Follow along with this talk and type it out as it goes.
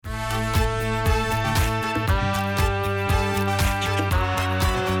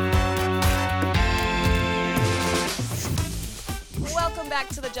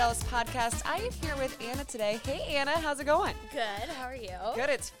Jealous podcast. I am here with Anna today. Hey, Anna, how's it going? Good. How are you? Good.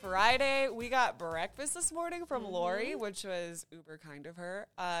 It's Friday. We got breakfast this morning from Lori, which was uber kind of her.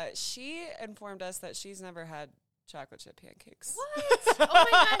 She informed us that she's never had chocolate chip pancakes. What? Oh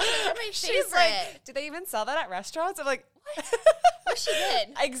my gosh, those are my favorite. She's like, do they even sell that at restaurants? I'm like, what? Well, she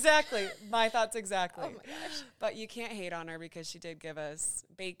did. Exactly. My thoughts exactly. Oh my gosh. But you can't hate on her because she did give us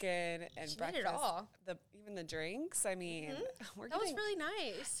bacon and She breakfast. made it all. Even the drinks. I mean, That was really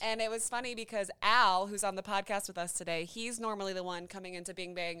nice. And it was funny because Al, who's on the podcast with us today, he's normally the one coming into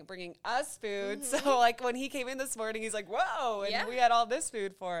Bing Bang bringing us food. So like when he came in this morning, he's like, whoa, and we had all this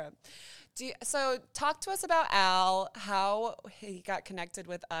food for him. So talk to us about Al, how he got connected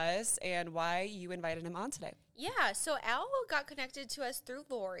with us, and why you invited him on today. Yeah, so Al got connected to us through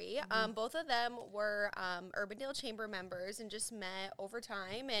Lori. Both of them were Urbandale Chamber members and just met over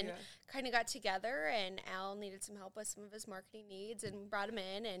time and kind of got together, and Al needed some help with some of his marketing needs and brought him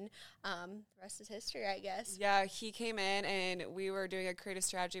in, and the rest is history, I guess. Yeah, he came in and we were doing a creative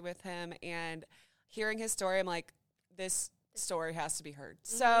strategy with him, and hearing his story, I'm like, this story has to be heard.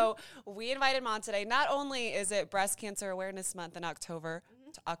 So we invited him on today. Not only is it Breast Cancer Awareness Month in October,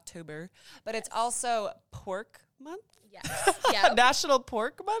 but it's also Pork Month. Yes. Yep. National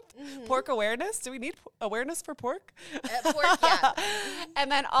Pork Month. Pork awareness. Do we need awareness for pork? Pork, yeah. And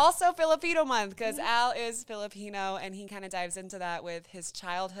then also Filipino Month, because Al is Filipino, and he kind of dives into that with his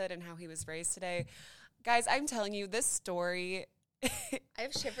childhood and how he was raised today. Guys, I'm telling you, this story, I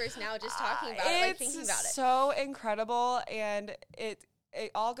have shivers now just talking about it, like thinking about it. It's so incredible, and it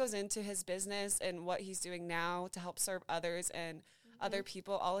all goes into his business and what he's doing now to help serve others and other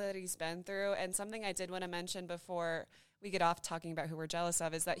people, all that he's been through. And something I did want to mention before we get off talking about who we're jealous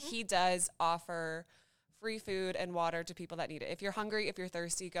of is that he does offer free food and water to people that need it. If you're hungry, if you're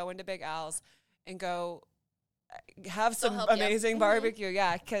thirsty, go into Big Al's and go have some amazing barbecue.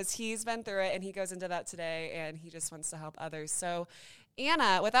 Yeah, because he's been through it, and he goes into that today, and he just wants to help others. So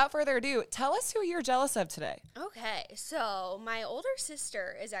Anna, without further ado, tell us who you're jealous of today. Okay, so my older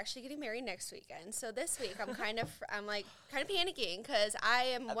sister is actually getting married next weekend. So this week I'm kind of panicking because I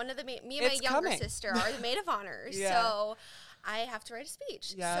am one of me and my younger sister are the maid of honor. So I have to write a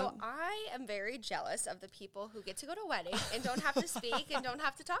speech. Yeah. So I am very jealous of the people who get to go to a wedding and don't have to speak and don't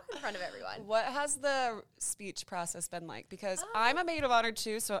have to talk in front of everyone. What has the speech process been like? Because I'm a maid of honor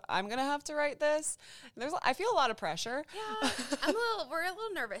too, so I'm gonna have to write this. I feel a lot of pressure. Yeah, we're a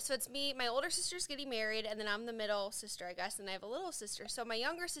little nervous. So it's me, my older sister's getting married, and then I'm the middle sister, I guess, and I have a little sister. So my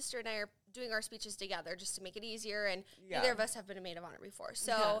younger sister and I are doing our speeches together just to make it easier, and neither of us have been a maid of honor before.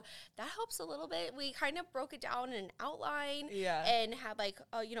 So that helps a little bit. We kind of broke it down in an outline and had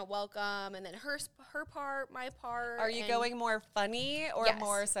welcome, and then her part, my part. Are you going more funny or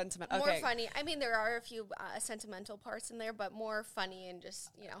more sentimental? More funny. I mean, there are a few sentimental parts in there, but more funny and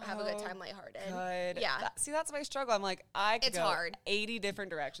just, have a good time, lighthearted. Good. Yeah. That's my struggle. I'm like, I could go hard. 80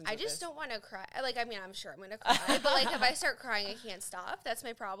 different directions. I just don't want to cry. I'm sure I'm going to cry, but if I start crying, I can't stop. That's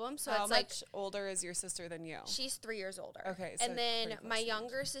my problem. So How it's much older is your sister than you? She's 3 years older. Okay. So and then my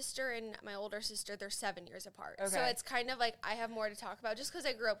younger sister and my older sister, they're 7 years apart. Okay. So it's kind of like I have more to talk about just because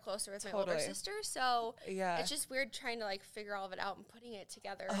I grew up closer with my older sister. So it's just weird trying to figure all of it out and putting it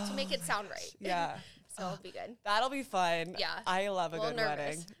together to make it sound right. Yeah. So it'll be good. That'll be fun. Yeah. I love a good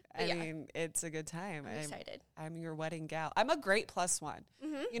nervous, wedding. I mean, it's a good time. I'm excited. I'm your wedding gal. I'm a great plus one.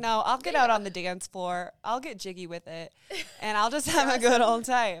 I'll get out on the dance floor. I'll get jiggy with it, and I'll just have a good old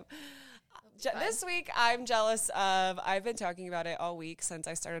time. This week, I'm jealous of, I've been talking about it all week since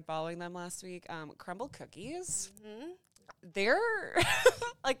I started following them last week, Crumble Cookies. They're,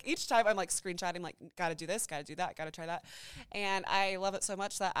 each time I'm, screenshotting, gotta do this, gotta do that, gotta try that. And I love it so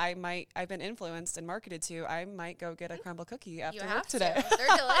much that I've been influenced and marketed to, I might go get a Crumble Cookie after work today.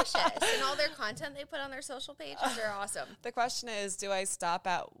 They're delicious. And all their content they put on their social pages are awesome. The question is, do I stop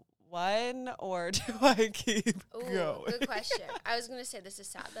at one or do I keep going? Good question. I was going to say, this is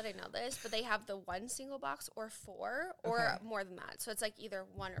sad that I know this, but they have the 1 single box or 4 or more than that. So it's either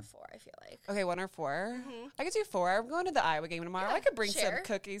 1 or 4, I feel like. Okay, 1 or 4. I could do 4. I'm going to the Iowa game tomorrow. I could bring some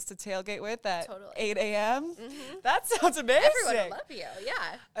cookies to tailgate with at 8 a.m. That sounds amazing. Everyone will love you,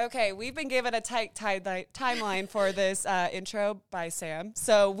 yeah. Okay, we've been given a tight timeline for this intro by Sam.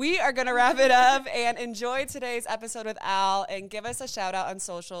 So we are going to wrap it up and enjoy today's episode with Al, and give us a shout out on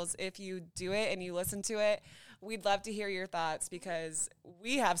socials if you do it and you listen to it. We'd love to hear your thoughts because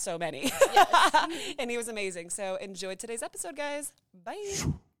we have so many. Yes. And he was amazing. So enjoy today's episode, guys. Bye.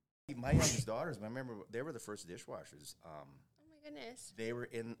 My youngest daughters, I remember they were the first dishwashers. Oh my goodness. They were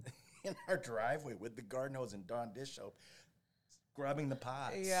in our driveway with the garden hose and Dawn dish soap, scrubbing the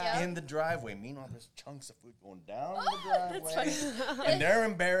pots Yeah. in the driveway. Meanwhile, there's chunks of food going down the driveway. That's funny. And they're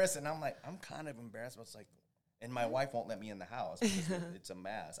embarrassed, and I'm like, I'm kind of embarrassed, but it's like, and my wife won't let me in the house because it's a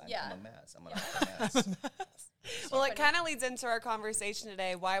mess. I'm a mess. I'm a mess. Well, it kind of leads into our conversation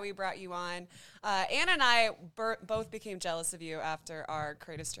today, why we brought you on. Anna and I both became jealous of you after our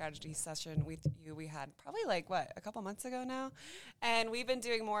creative strategy session with you. We had probably a couple months ago now. And we've been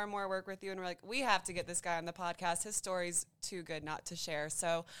doing more and more work with you. And we're like, we have to get this guy on the podcast. His story's too good not to share.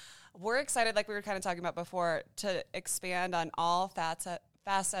 So we're excited, like we were kind of talking about before, to expand on all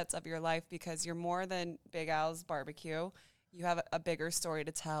facets of your life because you're more than Big Al's Barbecue. You have a bigger story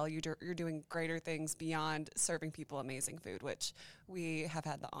to tell. You're doing greater things beyond serving people amazing food, which we have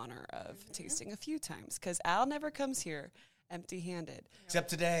had the honor of tasting a few times because Al never comes here empty-handed. Except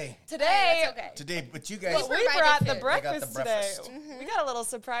today. Today, That's okay. Today, but you guys. well, we provided brought the food. breakfast today. breakfast. We got a little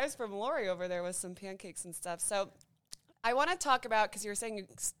surprise from Lori over there with some pancakes and stuff. So I want to talk about, because you were saying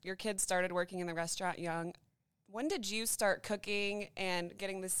your kids started working in the restaurant young. When did you start cooking and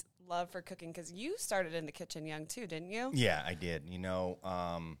getting this love for cooking? Because you started in the kitchen young too, didn't you? Yeah, I did.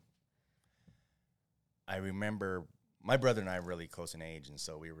 I remember my brother and I were really close in age, and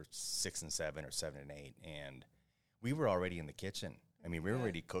so we were 6 and 7 or 7 and 8, and we were already in the kitchen. I mean, we were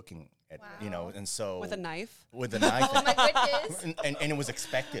already cooking, and so With a knife? With a knife. Oh my goodness. and it was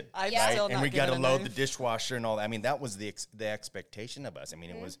expected. I'm Yeah. still And not we got to given a load the knife. dishwasher and all that. I mean, that was the expectation of us. I mean,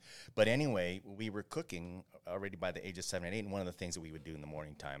 it was. But anyway, we were cooking already by the age of 7 and 8. And one of the things that we would do in the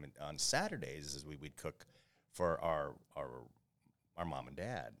morning time on Saturdays is we would cook for our mom and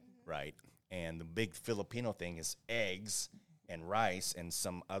dad, right? And the big Filipino thing is eggs and rice and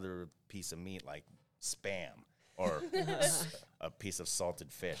some other piece of meat like Spam or a piece of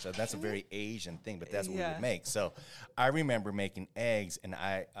salted fish. So that's a very Asian thing, but that's what we would make. So I remember making eggs, and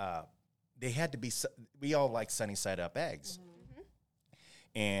they had to be. We all like sunny side up eggs,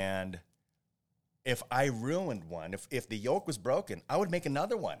 and if I ruined one, if the yolk was broken, I would make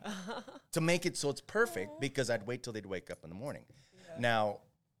another one to make it so it's perfect because I'd wait till they'd wake up in the morning. Yeah. Now,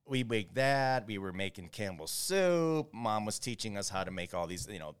 we baked that. We were making Campbell's soup. Mom was teaching us how to make all these,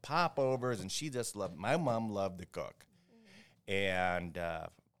 popovers, and she just loved. My mom loved to cook, and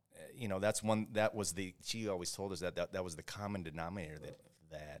she always told us that was the common denominator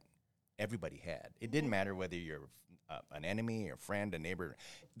that everybody had. It didn't matter whether you're an enemy, a friend, a neighbor.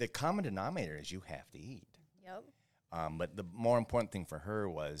 The common denominator is you have to eat. Yep. But the more important thing for her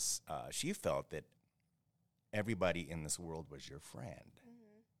was she felt that everybody in this world was your friend.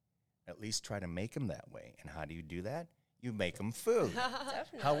 At least try to make them that way. And how do you do that? You make them food.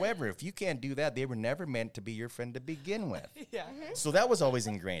 Definitely. However, if you can't do that, they were never meant to be your friend to begin with. Yeah. So that was always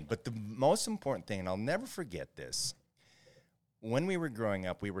ingrained. But the most important thing, and I'll never forget this, when we were growing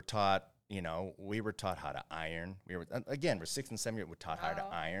up, we were taught how to iron. We're 6 and 7 years, we're taught how to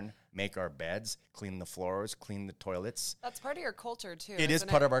iron, make our beds, clean the floors, clean the toilets. That's part of your culture too. It is isn't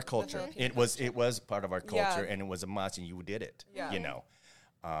part it? of our The culture. Filipino It was part of our culture, Yeah. and it was a must, and you did it. Yeah.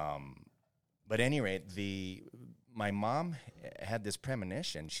 But at any rate, my mom had this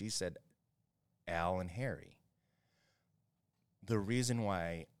premonition. She said, Al and Harry, the reason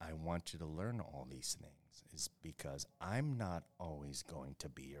why I want you to learn all these things is because I'm not always going to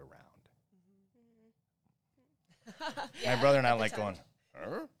be around. My brother and I like going,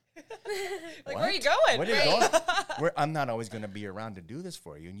 huh? Like, where are you going? Where are you going? I'm not always going to be around to do this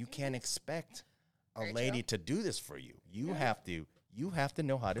for you, and you can't expect a Very lady true. to do this for you. You have to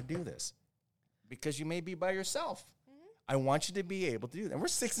know how to do this because you may be by yourself. I want you to be able to do that. And we're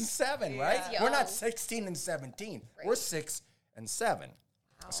 6 and 7, right? Yeah. We're not 16 and 17. Right. We're 6 and 7.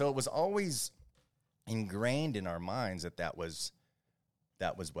 Wow. So it was always ingrained in our minds that was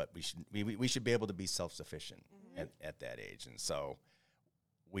what we should be able to be self-sufficient at that age. And so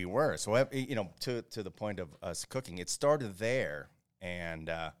we were. So, to the point of us cooking, it started there. And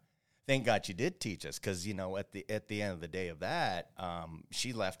thank God she did teach us because, at the end of the day of that,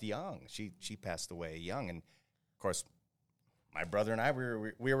 she left young. She passed away young. And, of course, my brother and I,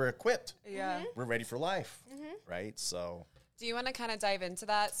 we were equipped. Yeah. We're ready for life, right? So Do you want to kind of dive into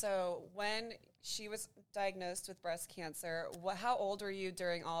that? So when she was diagnosed with breast cancer, how old were you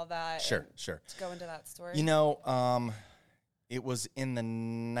during all that? sure. To go into that story. It was in the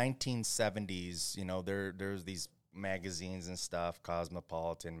 1970s. There's these magazines and stuff,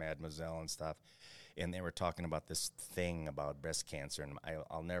 Cosmopolitan, Mademoiselle and stuff, and they were talking about this thing about breast cancer. And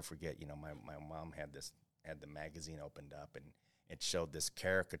I'll never forget, my mom had the magazine opened up, and it showed this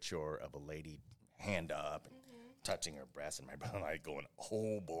caricature of a lady hand up and touching her breast, and my brother and I going,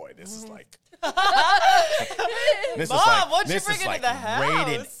 oh boy, this is like Mom, what'd you bring into the house?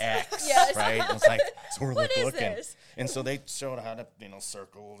 rated X, Yes. right? It's like, so we're What is looking. this? And so they showed how to,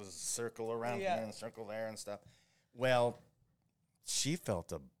 circle around here and circle there and stuff. Well, she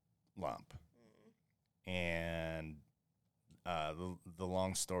felt a lump. And the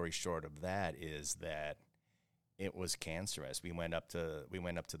long story short of that is that it was cancerous. We went up to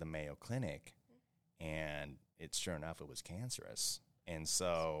the Mayo Clinic, and sure enough, it was cancerous. And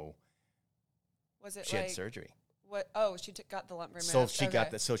so was it she had surgery. What? Oh, she got the lump removed. So she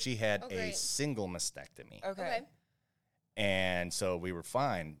got that. So she had a single mastectomy. Okay. And so we were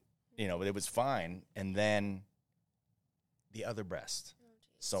fine. It was fine. And then the other breast.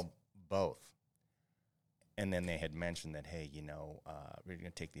 So both. And then they had mentioned that, hey, we're going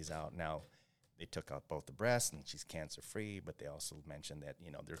to take these out. Now, they took out both the breasts, and she's cancer-free, but they also mentioned that,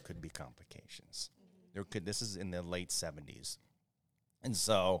 there could be complications. This is in the late 70s. And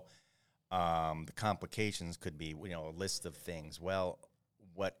so the complications could be, a list of things. Well,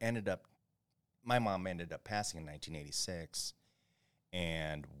 my mom ended up passing in 1986,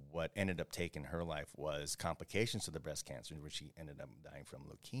 and what ended up taking her life was complications to the breast cancer, where she ended up dying from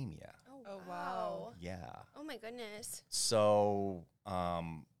leukemia. Oh, wow. Yeah. Oh, my goodness. So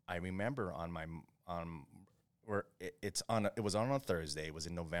I remember it was on a Thursday. It was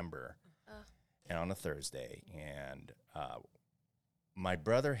in November, and on a Thursday, and my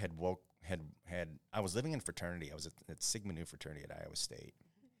brother I was living in fraternity. I was at Sigma Nu fraternity at Iowa State.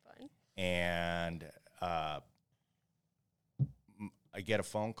 Fun. And I get a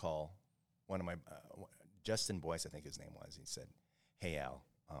phone call. One of my Justin Boyce, I think his name was. He said, "Hey Al,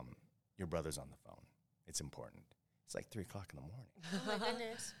 your brother's on the phone. It's important." It's like 3:00 in the morning. Oh my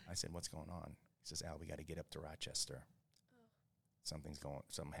goodness. I said, "What's going on?" He says, "Al, we got to get up to Rochester. Something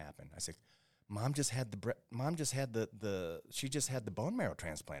happened." I said, Mom just had she just had the bone marrow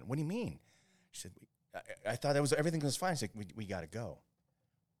transplant. What do you mean? She said, I thought everything was fine. She said, we got to go.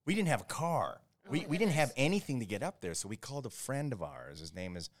 We didn't have a car. We didn't have anything to get up there. So we called a friend of ours. His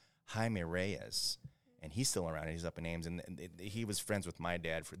name is Jaime Reyes, and he's still around. He's up in Ames, and he was friends with my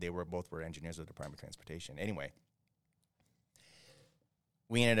dad. They both were engineers of the Department of Transportation. Anyway,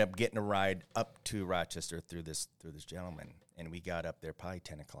 we ended up getting a ride up to Rochester through this gentleman, and we got up there probably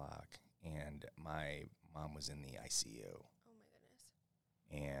 10 o'clock. And my mom was in the ICU. Oh, my goodness.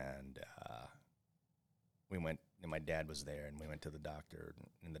 And we went, and my dad was there, and we went to the doctor,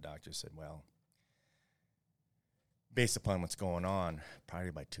 and the doctor said, well, based upon what's going on, probably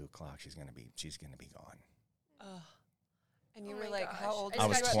by 2 o'clock, she's gonna be gone. And you were like, gosh. how old? I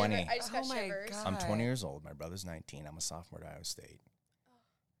was 20. I just got my shivers. God. I'm 20 years old. My brother's 19. I'm a sophomore at Iowa State.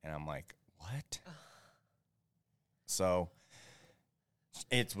 And I'm like, what? So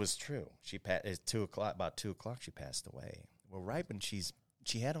it was true. She passed at 2 o'clock. About 2 o'clock, she passed away. Well, right when she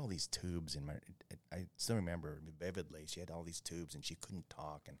had all these tubes in I still remember vividly. She had all these tubes, and she couldn't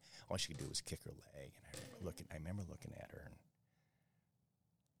talk, and all she could do was kick her leg. And I remember looking at her, and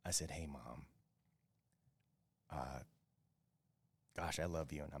I said, "Hey, Mom. Gosh, I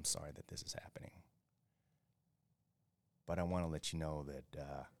love you, and I'm sorry that this is happening. But I want to let you know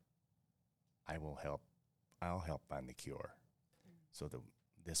that I'll help find the cure so that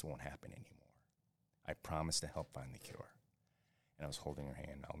this won't happen anymore. I promise to help find the cure." And I was holding her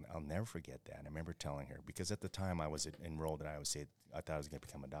hand. I'll never forget that. I remember telling her, because at the time I was enrolled at Iowa State, I thought I was going to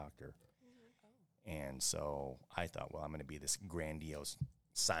become a doctor. Mm-hmm. And so I thought, well, I'm going to be this grandiose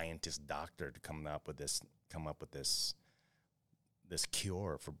scientist doctor to come up with this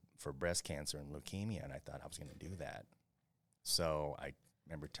cure for breast cancer and leukemia, and I thought I was going to do that. So I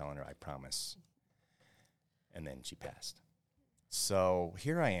remember telling her, I promise. And then she passed. So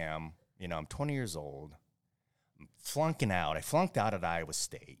here I am, I'm 20 years old, I'm flunking out. I flunked out at Iowa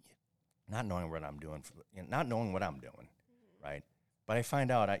State, not knowing what I'm doing, right? But I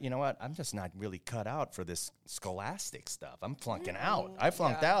find out, I'm just not really cut out for this scholastic stuff. I'm flunking out. I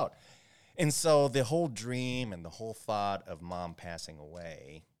flunked out. And so the whole dream and the whole thought of Mom passing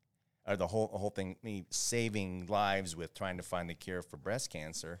away, or the whole thing, me saving lives with trying to find the cure for breast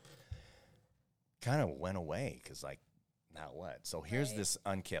cancer, kind of went away, because now what? So here's this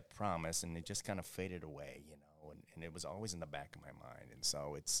unkept promise, and it just kind of faded away, and it was always in the back of my mind. And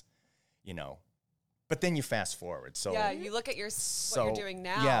so it's, but then you fast forward. So yeah, you look at what you're doing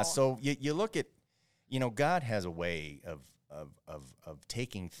now. Yeah, so you look at, God has a way of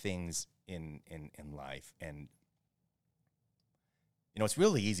taking things in life, and it's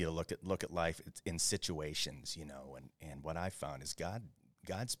really easy to look at life in situations, and what I found is God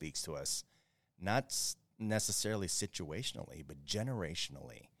speaks to us not necessarily situationally, but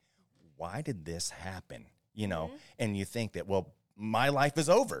generationally. Why did this happen? And you think that, well, my life is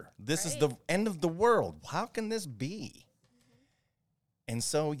over. This is the end of the world. How can this be? And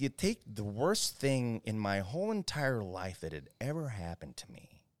so you take the worst thing in my whole entire life that had ever happened to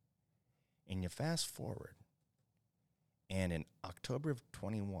me, and you fast forward, and in October of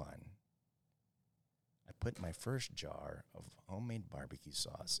 21, I put my first jar of homemade barbecue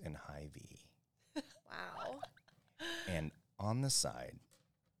sauce in Hy-Vee. Wow. And on the side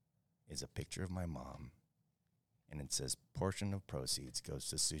is a picture of my mom, and it says, portion of proceeds goes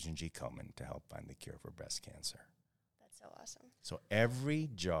to Susan G. Komen to help find the cure for breast cancer. That's so awesome. So every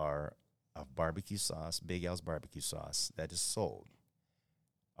jar of barbecue sauce, Big Al's barbecue sauce, that is sold,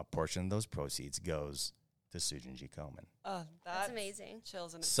 a portion of those proceeds goes to Susan G. Komen. Oh, That's amazing.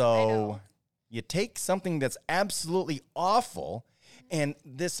 Chills in So you take something that's absolutely awful, and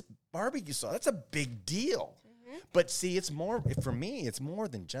this barbecue sauce, that's a big deal. But see, it's more, for me, it's more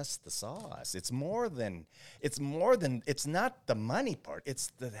than just the sauce. It's not the money part.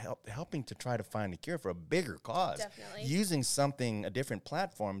 It's the helping to try to find a cure for a bigger cause. Definitely. Using something, a different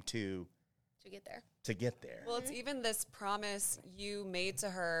platform to get there. Well, it's even this promise you made to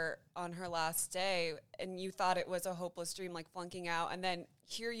her on her last day, and you thought it was a hopeless dream, like flunking out. And then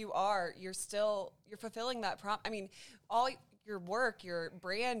here you are, you're fulfilling that promise. I mean, all your work, your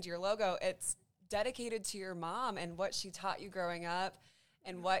brand, your logo, it's dedicated to your mom and what she taught you growing up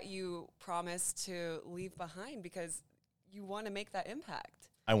and what you promised to leave behind because you want to make that impact.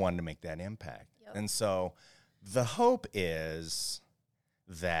 I wanted to make that impact. Yep. And so the hope is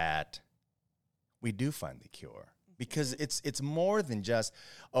that we do find the cure because it's more than just,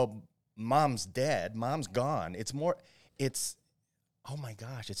 oh, mom's dead, mom's gone. It's more, oh my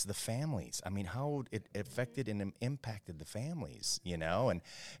gosh, it's the families. I mean, how it affected and impacted the families, and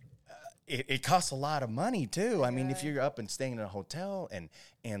it costs a lot of money too. I mean, if you're up and staying in a hotel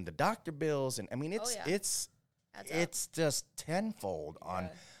and the doctor bills, and I mean, it's just tenfold on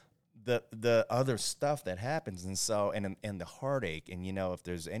the other stuff that happens. And so, and the heartache, and if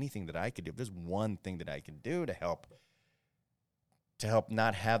there's anything that I could do, if there's one thing that I can do to help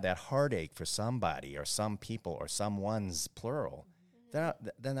not have that heartache for somebody or some people or someone's plural,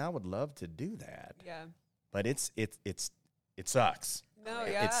 then I would love to do that. Yeah. But it sucks. No,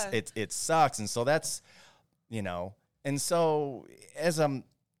 yeah. It sucks. And so that's, and so as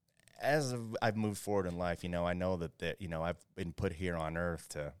I've moved forward in life, I know that I've been put here on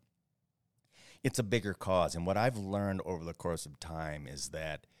earth it's a bigger cause. And what I've learned over the course of time is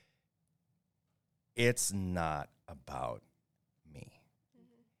that it's not about me.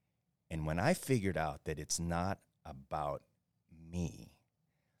 Mm-hmm. And when I figured out that it's not about me,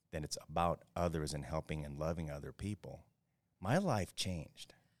 then it's about others and helping and loving other people, my life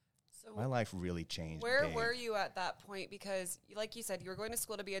changed. So my life really changed. Where big. were you at that point? Because, like you said, you were going to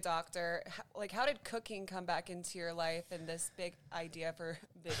school to be a doctor. How did cooking come back into your life and this big idea for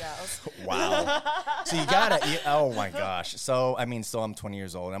Big Al's? Wow. So oh my gosh. So, I'm 20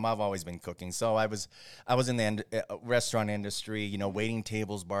 years old and I've always been cooking. So I was in the restaurant industry, waiting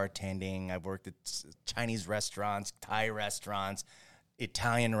tables, bartending. I've worked at Chinese restaurants, Thai restaurants,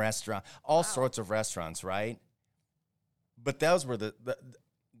 Italian restaurants, all sorts of restaurants, right? But those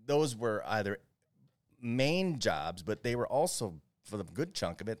were either main jobs, but they were also, for the good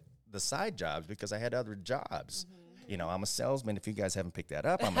chunk of it, the side jobs because I had other jobs. Mm-hmm. I'm a salesman. If you guys haven't picked that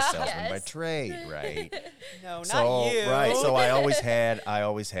up, I'm a salesman by trade, right? No, not you. Right. So I always had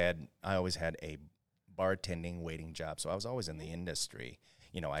a bartending waiting job. So I was always in the industry.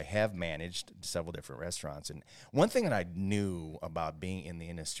 I have managed several different restaurants. And one thing that I knew about being in the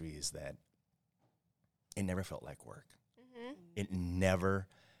industry is that it never felt like work. Mm-hmm. It never,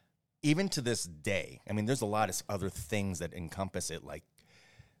 even to this day, there's a lot of other things that encompass it, like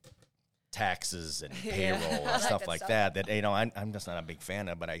taxes and payroll and stuff like that, I'm just not a big fan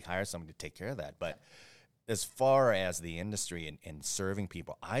of, but I hire somebody to take care of that. But as far as the industry and serving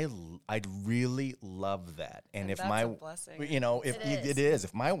people, I'd really love that. And if that's a blessing. It is.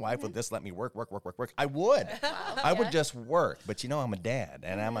 If my wife would just let me work, I would. Wow. I would just work. But I'm a dad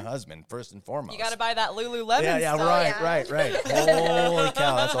and I'm a husband first and foremost. You got to buy that Lululemon. Yeah, stuff. Right. Holy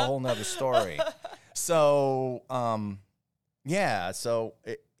cow, that's a whole nother story. So, so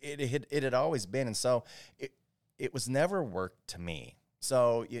it had always been, and so it was never work to me.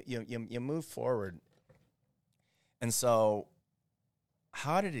 So you move forward. And so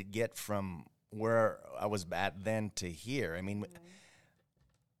how did it get from where I was at then to here?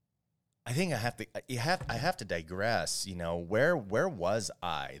 I think I have to digress, where was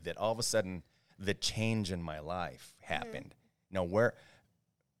I that all of a sudden the change in my life happened?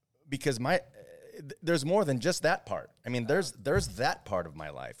 Because there's more than just that part. There's that part of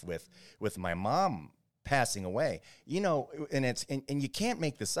my life with my mom passing away, and you can't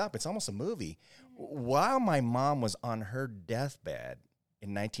make this up. It's almost a movie. While my mom was on her deathbed,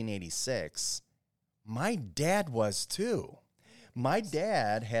 in 1986, my dad was too. My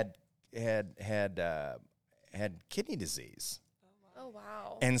dad had kidney disease. Oh,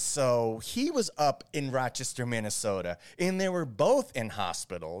 wow. And so he was up in Rochester, Minnesota, and they were both in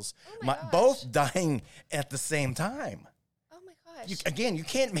hospitals, Oh my gosh. both dying at the same time. Oh, my gosh. You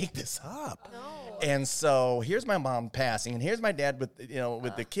can't make this up. No. And so here's my mom passing, and here's my dad with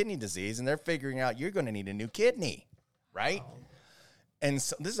the kidney disease, and they're figuring out you're going to need a new kidney, right? And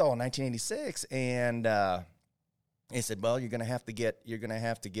so this is all in 1986, and they said, well, you're going to have to get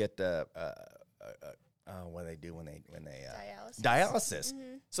what do they do when they dialysis.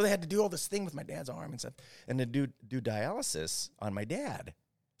 Mm-hmm. So they had to do all this thing with my dad's arm and stuff, and to do dialysis on my dad.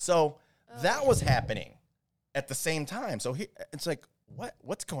 So that was happening at the same time. So it's like,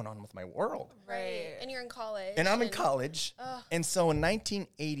 what's going on with my world? Right. And you're in college. And I'm in college. And so in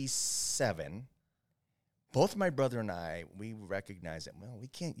 1987, both my brother and I, we recognized that, well, we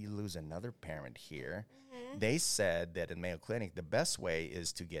can't lose another parent here. Mm-hmm. They said that in Mayo Clinic, the best way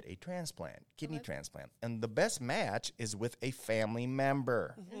is to get a transplant, kidney transplant. And the best match is with a family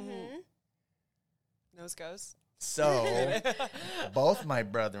member. Mm-hmm. Nose goes. So both my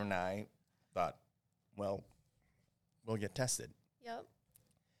brother and I thought, well, we'll get tested. Yep.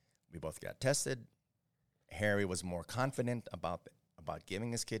 We both got tested. Harry was more confident about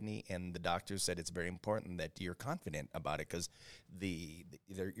giving his kidney, and the doctor said it's very important that you're confident about it because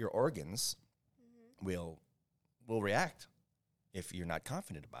your organs will react if you're not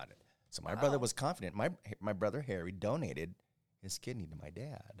confident about it. So my brother was confident. My brother Harry donated his kidney to my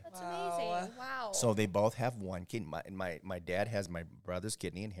dad. That's amazing. Wow. So they both have one kidney. My dad has my brother's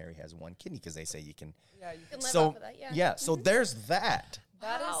kidney, and Harry has one kidney because they say you can. Yeah, you can live So off of that, yeah. So there's that.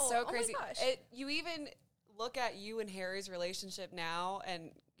 That Wow. is so Oh my crazy. gosh. You even look at you and Harry's relationship now,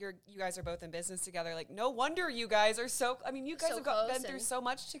 and you guys are both in business together. Like, no wonder you guys are so. I mean, you guys So have close been through and- so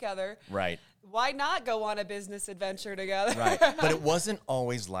much together. Right. Why not go on a business adventure together? Right. But it wasn't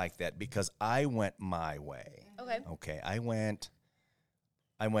always like that because I went my way. Okay. Okay. I went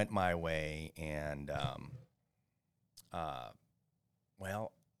my way, and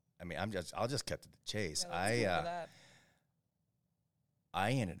well, I mean, I'll just cut to the chase. Yeah, let's go for that.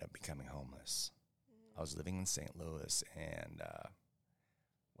 I ended up becoming homeless. I was living in St. Louis, and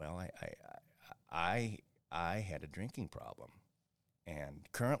well, I had a drinking problem, and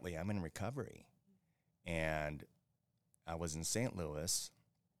currently I'm in recovery. And I was in St. Louis,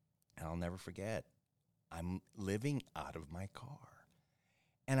 and I'll never forget. I'm living out of my car,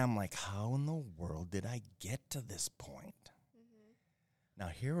 and I'm like, how in the world did I get to this point? Now,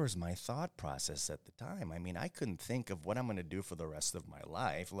 here was my thought process at the time. I mean, I couldn't think of what I'm going to do for the rest of my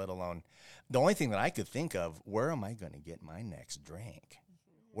life, let alone the only thing that I could think of, where am I going to get my next drink?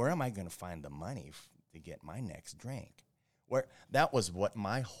 Where am I going to find the money to get my next drink? That was what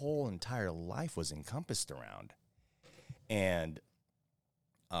my whole entire life was encompassed around. And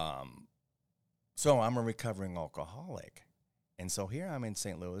so I'm a recovering alcoholic. And so here I'm in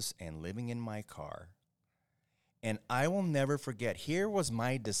St. Louis and living in my car. And I will never forget, here was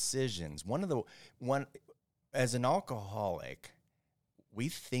my decisions. As an alcoholic, we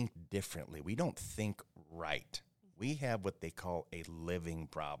think differently. We don't think right. We have what they call a living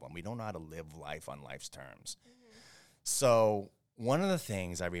problem. We don't know how to live life on life's terms. Mm-hmm. So one of the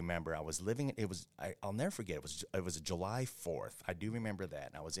things I remember, I was living, I'll never forget, it was July 4th. I do remember that.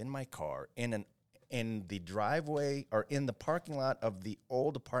 And I was in my car in the driveway or in the parking lot of the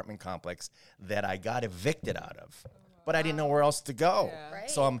old apartment complex that I got evicted out of. But I didn't know where else to go. Yeah. Right.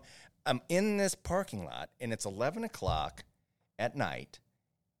 So I'm in this parking lot, and it's 11 o'clock at night,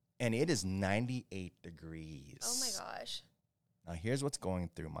 and it is 98 degrees. Oh my gosh. Now here's what's going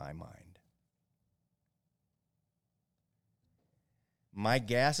through my mind. My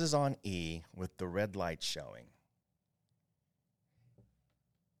gas is on E with the red light showing.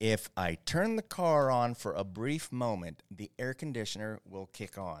 If I turn the car on for a brief moment, the air conditioner will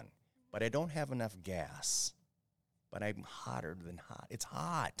kick on. But I don't have enough gas. But I'm hotter than hot. It's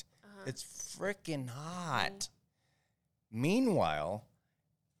hot. Uh-huh. It's freaking hot. Meanwhile,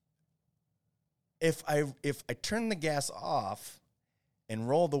 if I turn the gas off and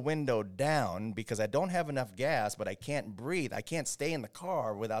roll the window down because I don't have enough gas, but I can't breathe, I can't stay in the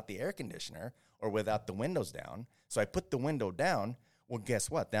car without the air conditioner or without the windows down. So I put the window down. Well, guess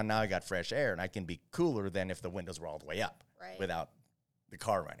what? Now I got fresh air, and I can be cooler than if the windows were all the way up without the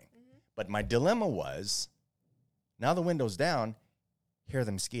car running. Mm-hmm. But my dilemma was, now the window's down, here are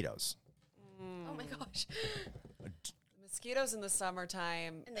the mosquitoes. Oh my gosh. Mosquitoes in the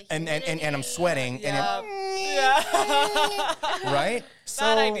summertime. And the And I'm sweating. Yeah. Right?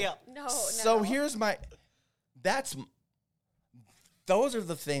 Not ideal. No. So here's those are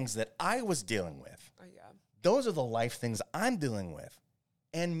the things that I was dealing with. Oh, yeah. Those are the life things I'm dealing with.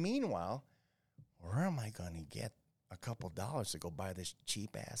 And meanwhile, where am I going to get a couple dollars to go buy this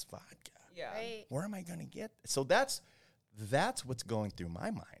cheap-ass vodka? Yeah. Right. Where am I going to get? So that's what's going through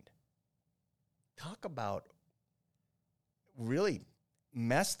my mind. Talk about really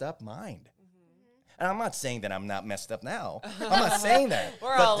messed up mind. And I'm not saying that I'm not messed up now. I'm not saying that.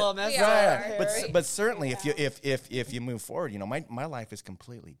 We're all a little messed We up. are. Harry. But certainly, if you move forward, my life is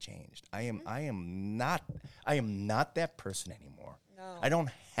completely changed. I am not that person anymore. No. I don't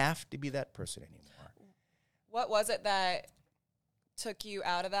have to be that person anymore. What was it that took you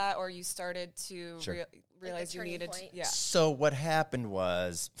out of that, or you started to Sure. realize you turning needed? point. Yeah. So what happened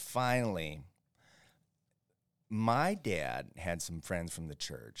was finally, my dad had some friends from the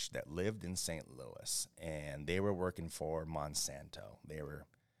church that lived in St. Louis, and they were working for Monsanto. They were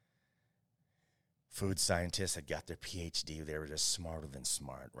food scientists that got their PhD. They were just smarter than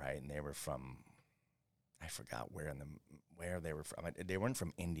smart, right? And they were from, I forgot where they were from. They weren't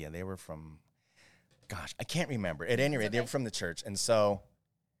from India. They were from, gosh, I can't remember. At any rate, they were from the church, and so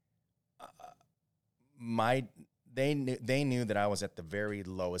they knew that I was at the very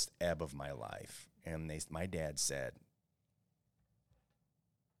lowest ebb of my life. And my dad said,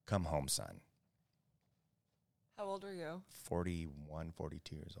 "Come home, son." How old were you? 41,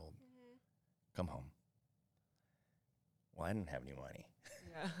 42 years old. Come home. Well, I didn't have any money.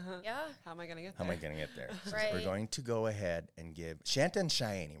 Yeah. Yeah. How am I going to get How there? am I going to get there? He says, Right. We're going to go ahead and give Shanta and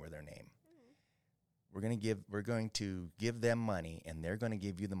Cheyenne were their name. We're going to give them money, and they're going to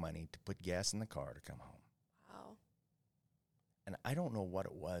give you the money to put gas in the car to come home. Wow. And I don't know what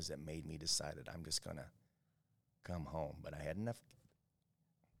it was that made me decide that I'm just going to come home. But I had enough.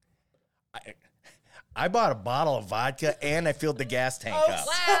 I bought a bottle of vodka and I filled the gas tank up.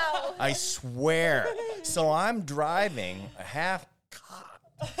 Wow. I swear. So I'm driving a half cop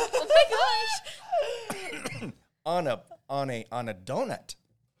Oh my gosh. on a donut.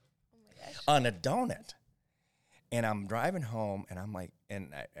 On a donut. And I'm driving home and I'm like,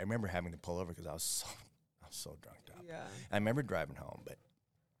 and I remember having to pull over because I was so drunk up. Yeah. I remember driving home, but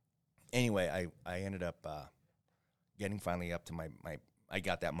anyway, I ended up getting finally up to my I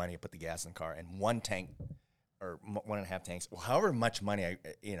got that money, I put the gas in the car, and one tank or 1.5 tanks, however much money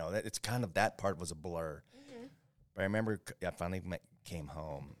it's kind of, that part was a blur. Mm-hmm. But I remember I finally came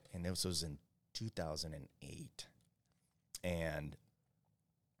home, and this was in 2008, and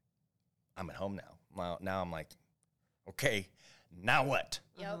I'm at home now. Well, now I'm like, okay, now what?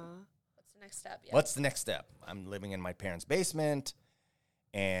 Yep. What's the next step? Yep. What's the next step? I'm living in my parents' basement,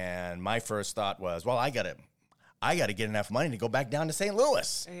 and my first thought was, well, I gotta get enough money to go back down to St.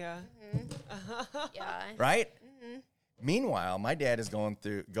 Louis, Yeah. Yeah. right? Mm-hmm. Meanwhile, my dad is going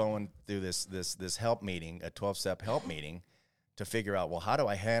through this help meeting, a 12-step help meeting, to figure out, well, how do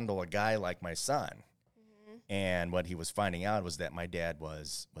I handle a guy like my son? Mm-hmm. And what he was finding out was that my dad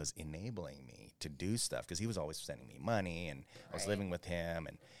was enabling me to do stuff because he was always sending me money, and I was living with him.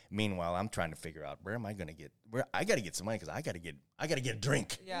 And meanwhile, I'm trying to figure out where I got to get some money because I got to get a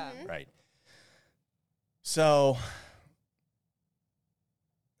drink. Yeah. Right. So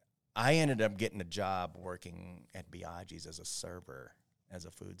I ended up getting a job working at Biaggi's as a server, as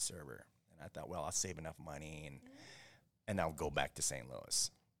a food server. And I thought, well, I'll save enough money and I'll go back to St.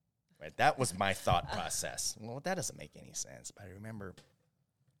 Louis. Right? That was my thought process. Well, that doesn't make any sense. But I remember,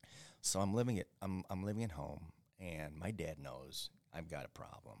 so I'm living at home, and my dad knows I've got a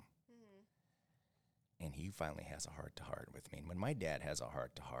problem. And he finally has a heart-to-heart with me. And when my dad has a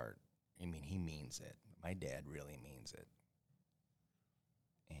heart-to-heart, I mean, he means it. My dad really means it.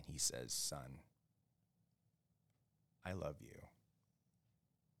 And he says, "Son, I love you.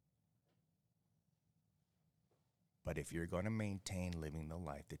 But if you're going to maintain living the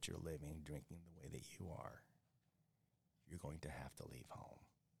life that you're living, drinking the way that you are, you're going to have to leave home."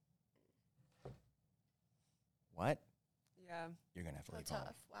 What? Yeah. You're going to have to leave How home.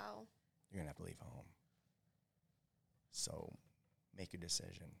 tough. Wow. You're going to have to leave home. So make a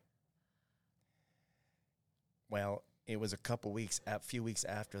decision. Well, it was a few weeks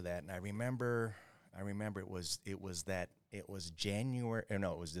after that, and I remember it was January, it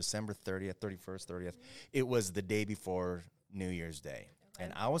was December 30th, 31st, 30th. It was the day before New Year's Day,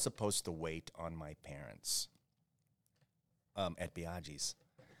 and I was supposed to wait on my parents at Biaggi's,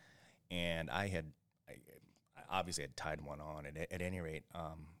 and I obviously had tied one on. At any rate,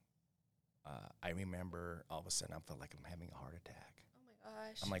 I remember all of a sudden I felt like I'm having a heart attack. Oh my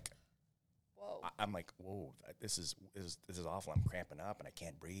gosh. I'm like, whoa. I'm like, whoa, this is awful. I'm cramping up and I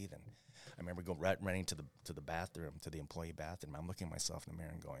can't breathe. And I remember running to the bathroom, to the employee bathroom. I'm looking at myself in the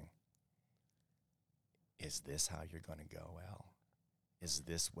mirror and going, "Is this how you're going to go, Al?" is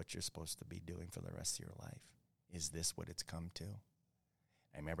this what you're supposed to be doing for the rest of your life? Is this what it's come to?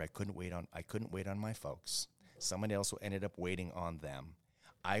 I remember I couldn't wait on my folks. Someone else ended up waiting on them.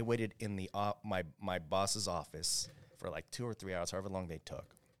 I waited in the my boss's office for like 2 or 3 hours, however long they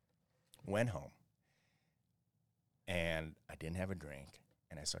took. Went home, and I didn't have a drink,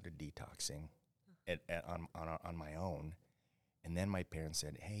 and I started detoxing on my own. And then my parents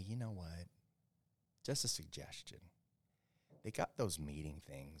said, "Hey, you know what? Just a suggestion. They got those meeting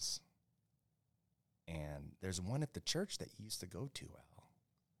things, and there's one at the church that you used to go to,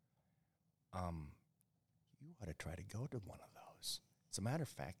 Al. You ought to try to go to one of those. As a matter of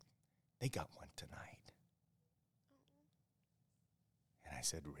fact, they got one tonight." And I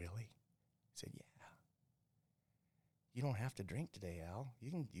said, "Really?" He said, "Yeah. You don't have to drink today, Al.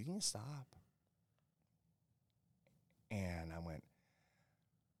 You can stop." And I went,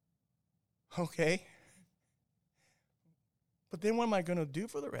 "Okay. But then what am I going to do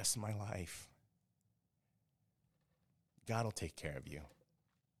for the rest of my life?" God will take care of you.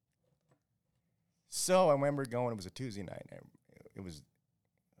 So I remember going, it was a Tuesday night. It was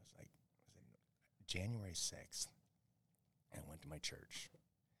like January 6th. And I went to my church.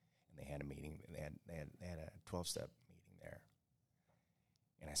 And they had a meeting. They had a 12-step meeting there.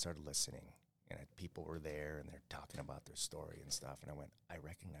 And I started listening. And people were there, and they're talking about their story and stuff. And I went, I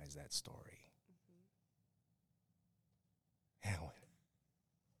recognize that story. And I went,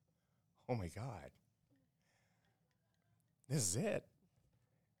 oh, my God. This is it.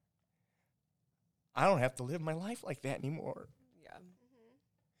 I don't have to live my life like that anymore. Yeah. Mm-hmm.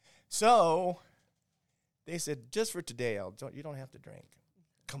 So they said, just for today, Al, you don't have to drink.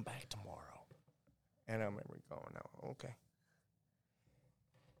 Come back tomorrow. And I remember going, "Oh, okay."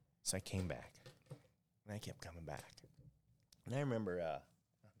 So I came back, and I kept coming back. And I remember, I'm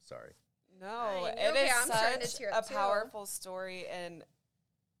sorry. No, You're it okay. is I'm starting to such tear a up, too. powerful story, and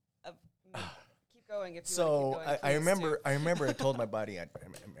keep going if you So want to keep going. I please, remember, too. I remember I told my buddy, I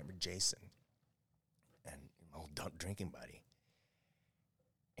remember Jason, and my old drinking buddy.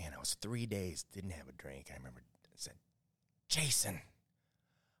 And I was 3 days, didn't have a drink. I remember I said, "Jason,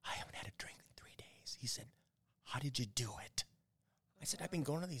 I haven't had a drink in 3 days." He said, "How did you do it?" I said, "I've been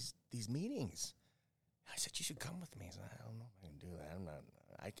going to these meetings." I said, "You should come with me." He said, "I don't know if I can do that. I'm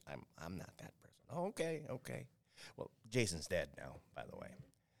not that person." "Oh, okay. Well, Jason's dead now, by the way.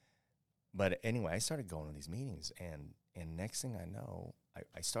 But anyway, I started going to these meetings, and next thing I know,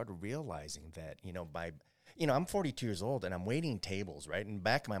 I started realizing that, I'm 42 years old, and I'm waiting tables, right? In the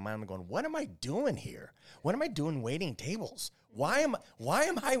back of my mind, I'm going, what am I doing here? What am I doing waiting tables? Why am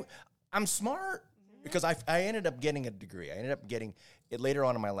I, I'm smart. Because I ended up getting a degree. I ended up getting it later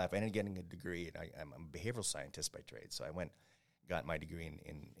on in my life. I ended up getting a degree. And I'm a behavioral scientist by trade. So I got my degree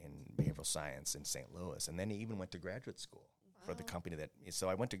in behavioral science in St. Louis, and then I even went to graduate school for the company so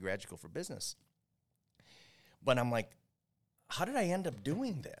I went to graduate school for business. But I'm like, how did I end up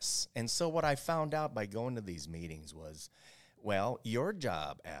doing this? And so what I found out by going to these meetings was, well, your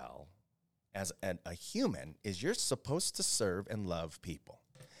job, Al, as a human, is you're supposed to serve and love people.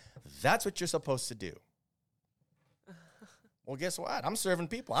 That's what you're supposed to do. Well, guess what? I'm serving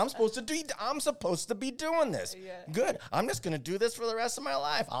people. I'm supposed to be doing this. Yeah. Good. I'm just going to do this for the rest of my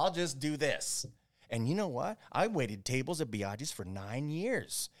life. I'll just do this. And you know what? I waited tables at Biaggi's for 9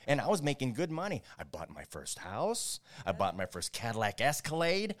 years, and I was making good money. I bought my first house. I bought my first Cadillac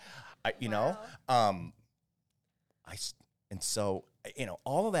Escalade. And so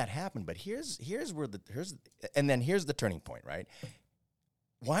all of that happened. But here's the turning point, right?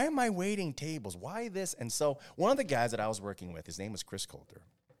 Why am I waiting tables? Why this? And so one of the guys that I was working with, his name was Chris Coulter,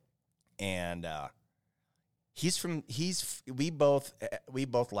 and we both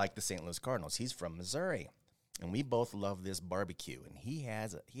like the St. Louis Cardinals. He's from Missouri, and we both love this barbecue. And he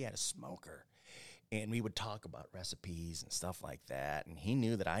had a smoker, and we would talk about recipes and stuff like that. And he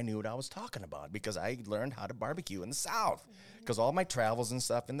knew that I knew what I was talking about because I learned how to barbecue in the South. Because all my travels and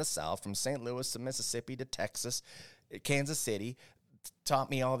stuff in the South, from St. Louis to Mississippi to Texas, Kansas City, taught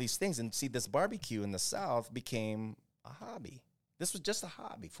me all these things. And see, this barbecue in the South became a hobby. This was just a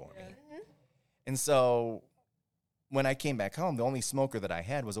hobby for me. And so when I came back home, the only smoker that I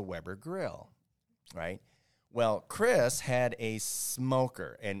had was a Weber grill, right? Well, Chris had a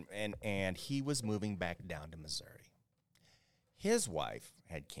smoker, and he was moving back down to Missouri. His wife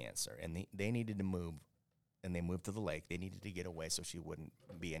had cancer, and they needed to move, and they moved to the lake. They needed to get away so she wouldn't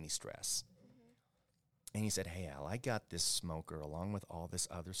be any stress. And he said, "Hey, Al, I got this smoker along with all this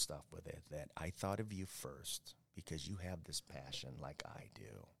other stuff with it that I thought of you first because you have this passion like I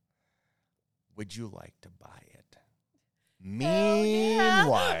do. Would you like to buy it?"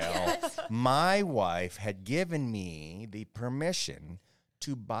 Meanwhile, my wife had given me the permission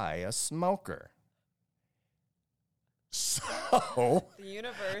to buy a smoker. So The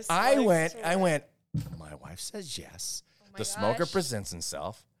universe. I likes went, to win. my wife says yes. my The smoker gosh. presents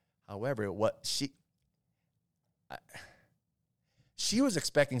himself. However, she was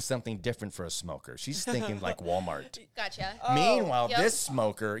expecting something different for a smoker. She's thinking like Walmart. Gotcha. Oh, Meanwhile, yep. this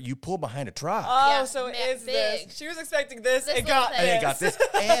smoker, you pull behind a truck. Oh, Yeah, so it ma- is big. this. She was expecting this. This It got little And thing. I got this.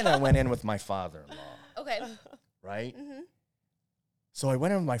 And I went in with my father-in-law, Okay. right? Mm-hmm. So I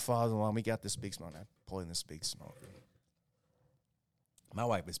went in with my father-in-law, and we got this big smoker. I pull in this big smoker. My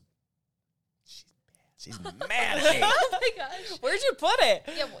wife is, she's mad at me. Oh my gosh. Where'd you put it?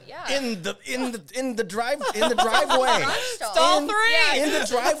 Yeah. Well, yeah. in the driveway. Stall in, 3. in the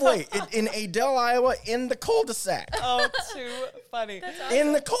driveway in Adel, Iowa, in the cul-de-sac. Oh, too funny.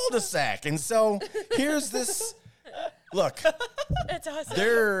 In the cul-de-sac. And so here's this. Look, That's awesome.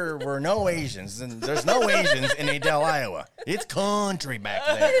 there were no Asians, and there's no Asians in Adel, Iowa. It's country back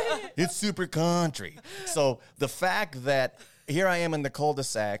there. It's super country. So the fact that here I am in the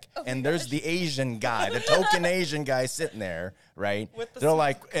cul-de-sac, and there's the Asian guy, the token Asian guy sitting there, right? With the They're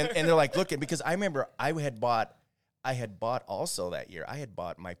like, and they're like, looking, because I remember I had bought also that year, I had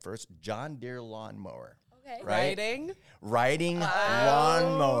bought my first John Deere lawnmower. Okay. Right? Riding Oh,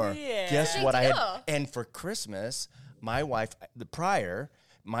 lawnmower. yeah. Guess Big what I had? deal. And for Christmas, my wife,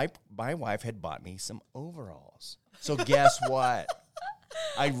 my wife had bought me some overalls. So guess what?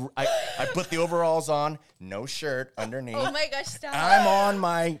 I put the overalls on, no shirt underneath. Oh my gosh. Stop. I'm on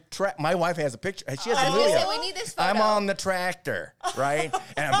my track. My wife has a picture. She has I a was gonna video. say, we need this photo. I'm on the tractor, right?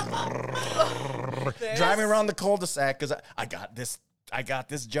 And I'm driving around the cul-de-sac because I got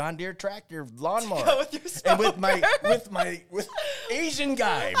this John Deere tractor lawnmower. Go with your and with Asian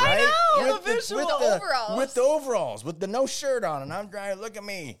guy, right? know, with the visual. The overalls. with the overalls, with the no shirt on, and I'm driving. Look at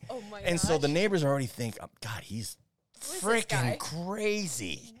me. Oh my And so the gosh. neighbors already think, oh, God, he's this freaking guy?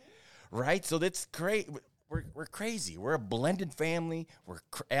 crazy, right? So that's great. We're crazy. We're a blended family.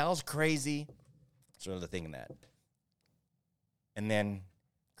 Al's crazy. Sort of the thing in that. And then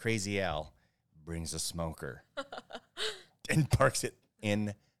Crazy Al brings a smoker and parks it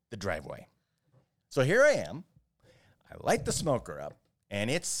in the driveway. So here I am. I light the smoker up, and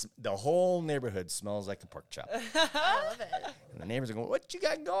the whole neighborhood smells like a pork chop. I love it. And the neighbors are going, "What you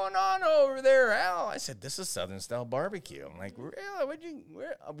got going on over there, Al?" I said, "This is Southern style barbecue." I'm like, "Really?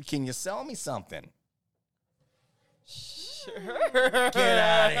 Can you sell me something?" Sure. Get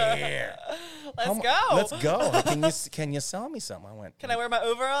out of here. Let's go. Let's go. Can you sell me something? I went, Can I wear my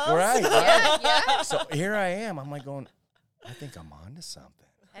overalls? Right. Yeah. Yeah. So here I am. I'm like going, I think I'm on to something.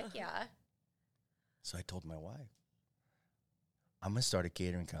 Heck yeah. So I told my wife, I'm going to start a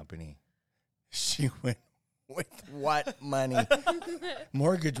catering company. She went, with what money?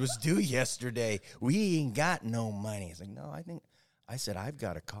 Mortgage was due yesterday. We ain't got no money. It's like, no, I said, I've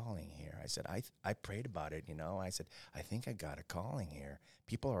got a calling here. I said, I prayed about it, I said, I think I got a calling here.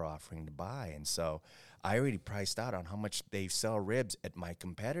 People are offering to buy. And so I already priced out on how much they sell ribs at my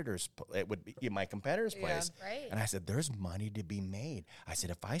competitors. It would be my competitor's place. Right. And I said, there's money to be made. I said,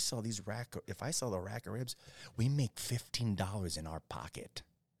 if I sell the rack of ribs, we make $15 in our pocket.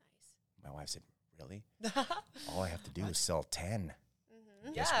 Nice. My wife said, really? All I have to do is sell 10.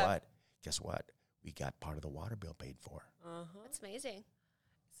 Mm-hmm. Guess what? We got part of the water bill paid for. That's amazing.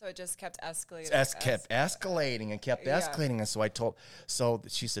 So it just kept escalating. Kept escalating and kept Yeah. escalating. And so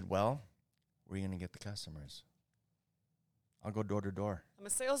she said, well, where are you going to get the customers? I'll go door to door. I'm a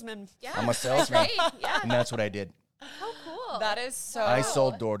salesman. Yeah. I'm a salesman. Great. Yeah. And that's what I did. How cool. That is so. I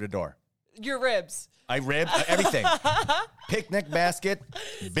sold door to door. Your ribs. I ribbed everything. Picnic basket,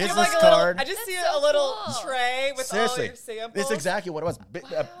 You have business like a card. I just see That's a so little cool. tray with all Seriously, your samples. it's exactly what it was.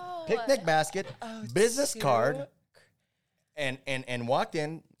 Wow. Picnic basket, business cute. card, and walked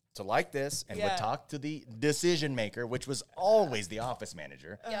in to like this and would Yeah. talk to the decision maker, which was always the office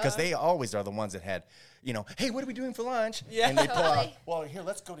manager, because they always are the ones that had, hey, what are we doing for lunch? Yeah. And they pull out, Totally. well, here,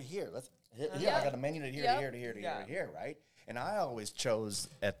 let's go to here. Here, Yeah. I got a menu to here, Yep. to here, to here, to Yeah. here, to here, right? And I always chose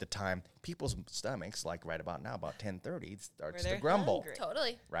at the time people's stomachs, like right about now, about 10:30, it starts Where to they're grumble, hungry.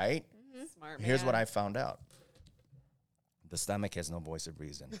 Totally. right? Smart man. Here's what I found out. The stomach has no voice of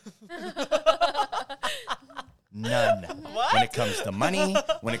reason. None. When it comes to money,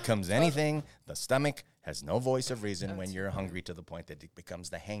 when it comes to anything, the stomach has no voice of reason when you're hungry to the point that it becomes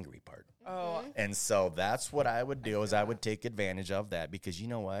the hangry part. Oh, And so that's what I would do is I would take advantage of that because you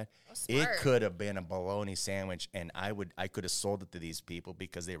know what? It smart. could have been a bologna sandwich and I could have sold it to these people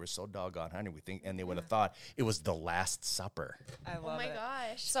because they were so doggone hungry. And they would have thought it was the Last Supper. I love Oh my it.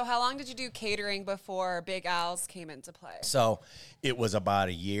 gosh. So how long did you do catering before Big Al's came into play? So it was about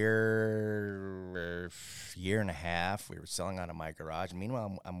a year and a half. We were selling out of my garage.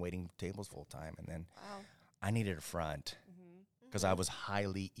 Meanwhile, I'm waiting tables full time. And then I needed a front because I was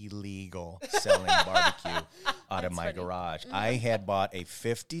highly illegal selling barbecue out of my garage. I had bought a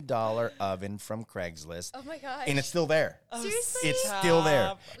 $50 oven from Craigslist. Oh my gosh. And it's still there. Seriously? It's still there.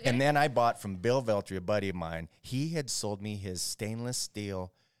 Stop. And then I bought from Bill Veltri, a buddy of mine. He had sold me his stainless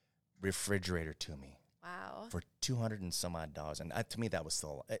steel refrigerator to me Wow. for $200 and some odd dollars. And to me, that was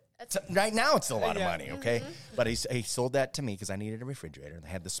still, right now, it's still a lot of money, okay? But he sold that to me because I needed a refrigerator. And they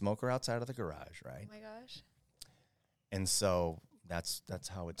had the smoker outside of the garage, right? Oh my gosh. And so that's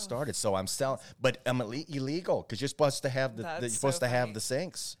how it started. So I'm selling, but I'm illegal because you're supposed to have That's you're supposed so to have funny. the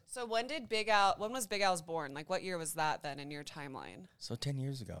sinks. So when was Big Al's born? Like what year was that then in your timeline? So 10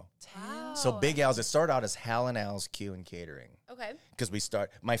 years ago. Wow. So Big Al's, it started out as Hal and Al's Q and Catering. Okay. Because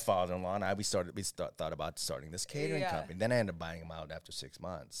my father-in-law and I, we thought about starting this catering Yeah. company. Then I ended up buying them out after 6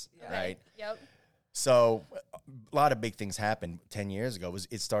 months, right? Yep. So a lot of big things happened 10 years ago.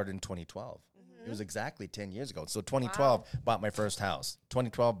 It started in 2012. It was exactly 10 years ago. So 2012, bought my first house.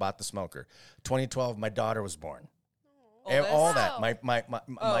 2012, bought the smoker. 2012, my daughter was born. Oldest? All that. Wow.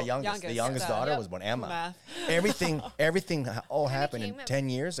 My youngest, the youngest daughter was born, Emma. Math. Everything all happened in became 10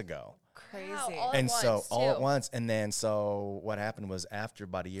 years ago. Crazy. Wow, all And at so once, all at too. once, and then so what happened was after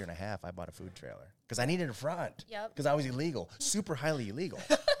about a year and a half, I bought a food trailer because I needed a front. Yep. Because I was illegal, super highly illegal.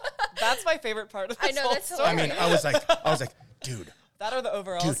 That's my favorite part of this I know, whole that's story. I mean, I was like, dude, That or the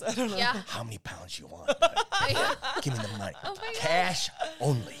overalls. Dude. I don't know. Yeah. how many pounds you want? Give me the money. Oh my gosh. Cash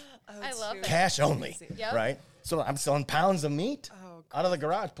only. I love it. Cash only. Yep. Right? So I'm selling pounds of meat Oh, out of the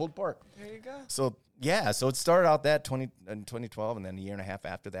garage, pulled pork. There you go. So yeah, so it started out in 2012, and then a year and a half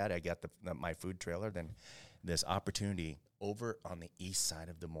after that, I got my food trailer. Then this opportunity over on the east side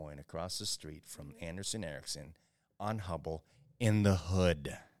of Des Moines, across the street from Anderson Erickson, on Hubble, in the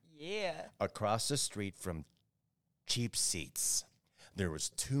hood, Yeah. across the street from Cheap Seats. There was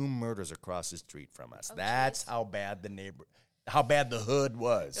 2 murders across the street from us. That's how bad the hood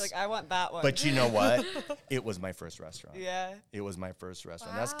was. You're like, I want that one. But you know what? It was my first restaurant. Yeah. It was my first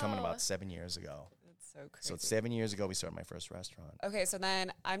restaurant. That's coming Wow. about 7 years ago. That's so crazy. So 7 years ago, we started my first restaurant. Okay, so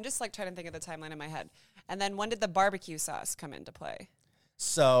then I'm just like trying to think of the timeline in my head. And then when did the barbecue sauce come into play?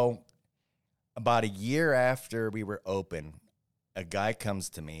 So about a year after we were open, a guy comes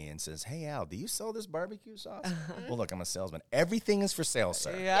to me and says, "Hey, Al, do you sell this barbecue sauce?" Well, look, I'm a salesman. Everything is for sale,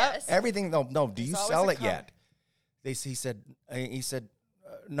 sir. Yeah. Yes. Everything. No. Do you always sell a it yet? He said,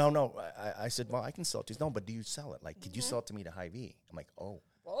 no. I said, well, I can sell it to you. No, but do you sell it? Like, could you sell it to me to Hy-Vee? I'm like, oh.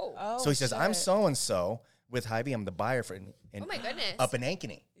 Whoa. Oh, So he says, I'm shit. so-and-so with Hy-Vee. I'm the buyer for Oh my goodness. up in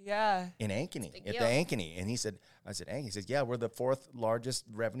Ankeny. Yeah. In Ankeny, big at deal. the Ankeny. And I said, Ankeny. He says, yeah, we're the 4th largest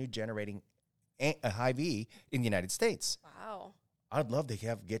revenue generating Hy-Vee in the United States. Wow. I'd love to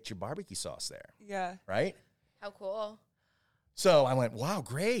get your barbecue sauce there, Yeah. right? How cool. So I went, wow,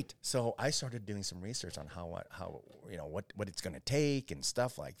 great. So I started doing some research on how what it's going to take and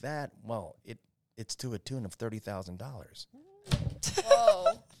stuff like that. Well, it's to a tune of $30,000.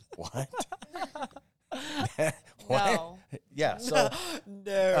 Whoa. What? No. Yeah. So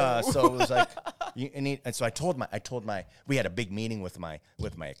No. so it was like, and so I told my we had a big meeting with my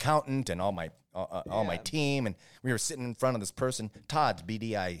accountant and all my Yeah. team, and we were sitting in front of this person, Todd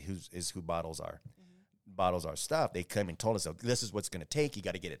BDI, who bottles our stuff. They came and told us, this is what's going to take. You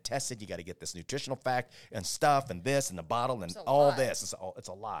got to get it tested. You got to get this nutritional fact and stuff and this and the bottle and a all lot. this. It's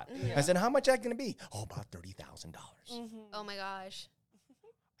a lot. I said, how much is that going to be? Oh, about $30,000. Oh my gosh.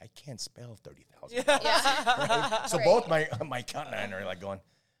 I can't spell $30,000. Yeah. Right? So Right. both my accountant and I are like going,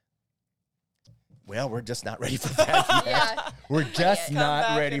 well, we're just not ready for that yet. Yeah. We're just Come not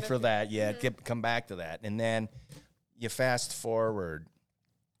back ready in a for that yet. Come back to that. And then you fast forward,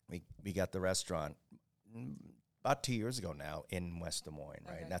 we got the restaurant about 2 years ago now in West Des Moines,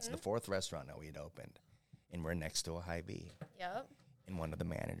 right? Okay. That's the 4th restaurant that we had opened. And we're next to a Hy-Vee. Yep. And one of the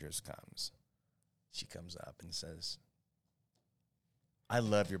managers comes. She comes up and says, I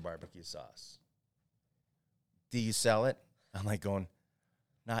love your barbecue sauce. Do you sell it? I'm like going,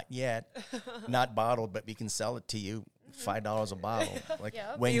 not yet. Not bottled, but we can sell it to you. $5 a bottle. Like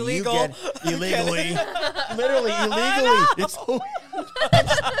Yep. when Illegal. you get illegally, literally illegally.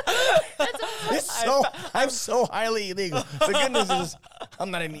 It's so I'm so highly illegal. The good news is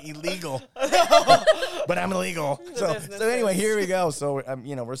I'm not an illegal, but I'm illegal. So business anyway, is. here we go. So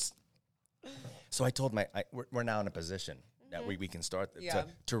we're So I told we're now in a position that we can start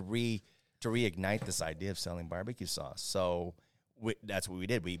to reignite this idea of selling barbecue sauce. So that's what we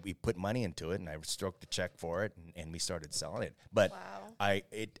did. We put money into it, and I stroked the check for it, and we started selling it. But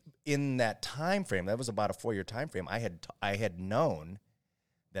in that time frame, that was about a 4-year time frame. I had known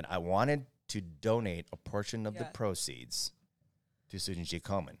that I wanted to donate a portion of the proceeds to Susan G.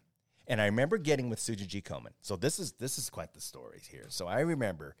 Komen. And I remember getting with Susan G. Komen. So this is quite the story here. So I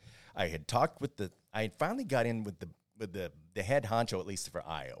remember I had talked I had finally got in with the head honcho, at least for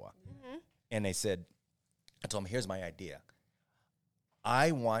Iowa. Mm-hmm. And they said, I told them, here's my idea.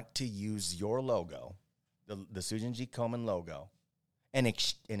 I want to use your logo, the Susan G. Komen logo, and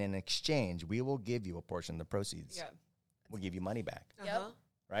in exchange, we will give you a portion of the proceeds. Yeah. We'll give you money back. Yep.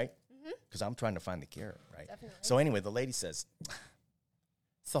 Right? Because I'm trying to find the cure, right? Definitely. So anyway, the lady says,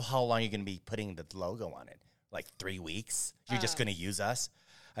 so how long are you going to be putting the logo on it? Like 3 weeks? You're just going to use us?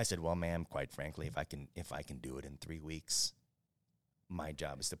 I said, well, ma'am, quite frankly, if I can do it in 3 weeks, my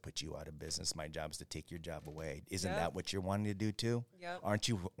job is to put you out of business. My job is to take your job away. Isn't that what you're wanting to do too? Yep. Aren't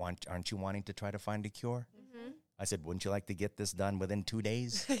you wanting to try to find a cure? Mm-hmm. I said, wouldn't you like to get this done within 2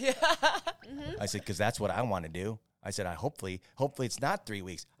 days? I said, because that's what I want to do. I said, hopefully it's not 3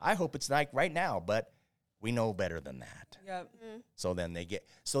 weeks. I hope it's like right now, but we know better than that. Yep. Mm-hmm.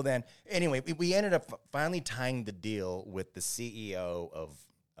 So then anyway, we ended up finally tying the deal with the CEO of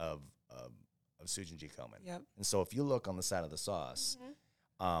Susan G. Komen. Yep. And so if you look on the side of the sauce,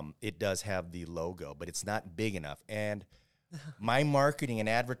 it does have the logo, but it's not big enough. And my marketing and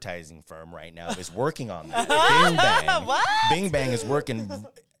advertising firm right now is working on that. Bing Bang. What? Bing Bang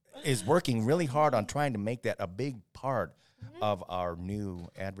is working really hard on trying to make that a big part of our new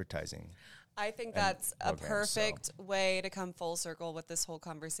advertising. I think that's a perfect way to come full circle with this whole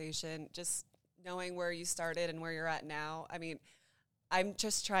conversation, just knowing where you started and where you're at now. I mean, I'm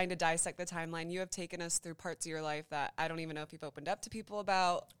just trying to dissect the timeline. You have taken us through parts of your life that I don't even know if you've opened up to people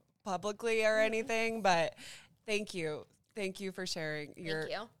about publicly or anything, but thank you. Thank you for sharing your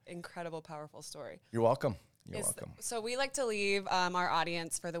incredible, powerful story. You're welcome. You're welcome. So we like to leave our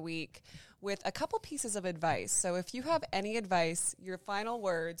audience for the week with a couple pieces of advice. So if you have any advice, your final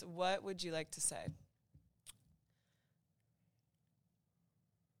words, what would you like to say?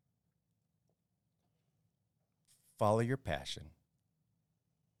 Follow your passion.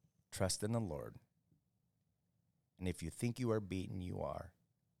 Trust in the Lord. And if you think you are beaten, you are.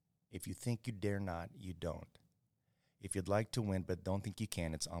 If you think you dare not, you don't. If you'd like to win but don't think you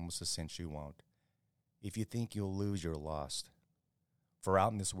can, it's almost a cinch you won't. If you think you'll lose, you're lost. For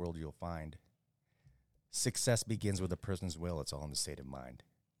out in this world you'll find success begins with a person's will. It's all in the state of mind.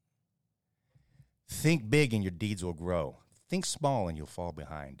 Think big and your deeds will grow. Think small and you'll fall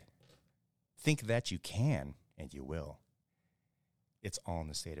behind. Think that you can and you will. It's all in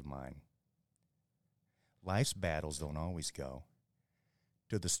the state of mind. Life's battles don't always go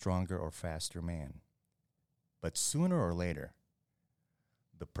to the stronger or faster man. But sooner or later,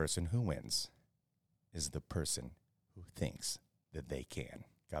 the person who wins is the person who thinks that they can.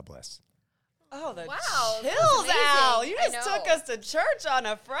 God bless. Oh, the chills, Al. You just took us to church on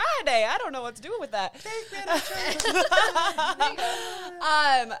a Friday. I don't know what to do with that.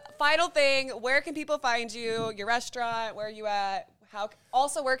 Final thing, where can people find you? Your restaurant, where are you at?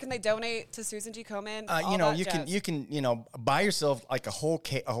 Where can they donate to Susan G. Komen? You can buy yourself like a whole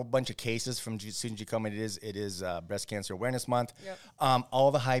bunch of cases from Susan G. Komen. It is Breast Cancer Awareness Month. Yep.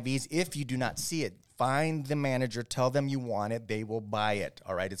 All the Hy-Vees. If you do not see it, find the manager. Tell them you want it. They will buy it.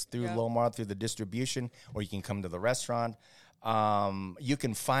 All right. It's through Lomar, through the distribution, or you can come to the restaurant. You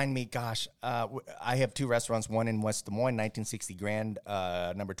can find me. I have 2 restaurants. One in West Des Moines, 1960 Grand,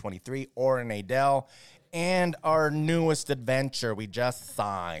 number 23, or in Adele. And our newest adventure, we just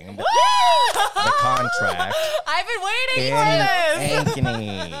signed the contract. I've been waiting for this.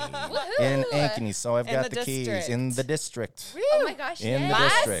 In Ankeny. So I've got the keys in the district. Woo. Oh my gosh! In the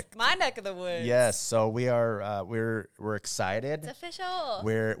district, my neck of the woods. Yes. So we are. We're excited. It's official.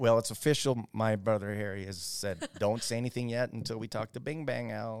 It's official. My brother Harry has said, "Don't say anything yet until we talk to Bing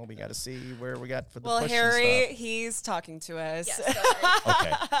Bang Al. We got to see where we got for the push Harry, and stuff." He's talking to us. Yes,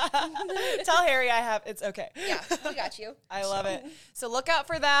 okay. Tell Harry it's okay. Yeah, we got you. I love it. So look out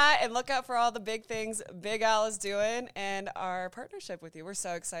for that and look out for all the big things Big Al is doing and our partnership with you. We're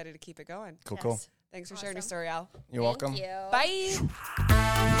so excited to keep it going. Cool. Thanks for sharing your story, Al. You're welcome. Thank you.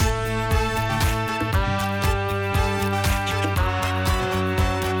 Bye.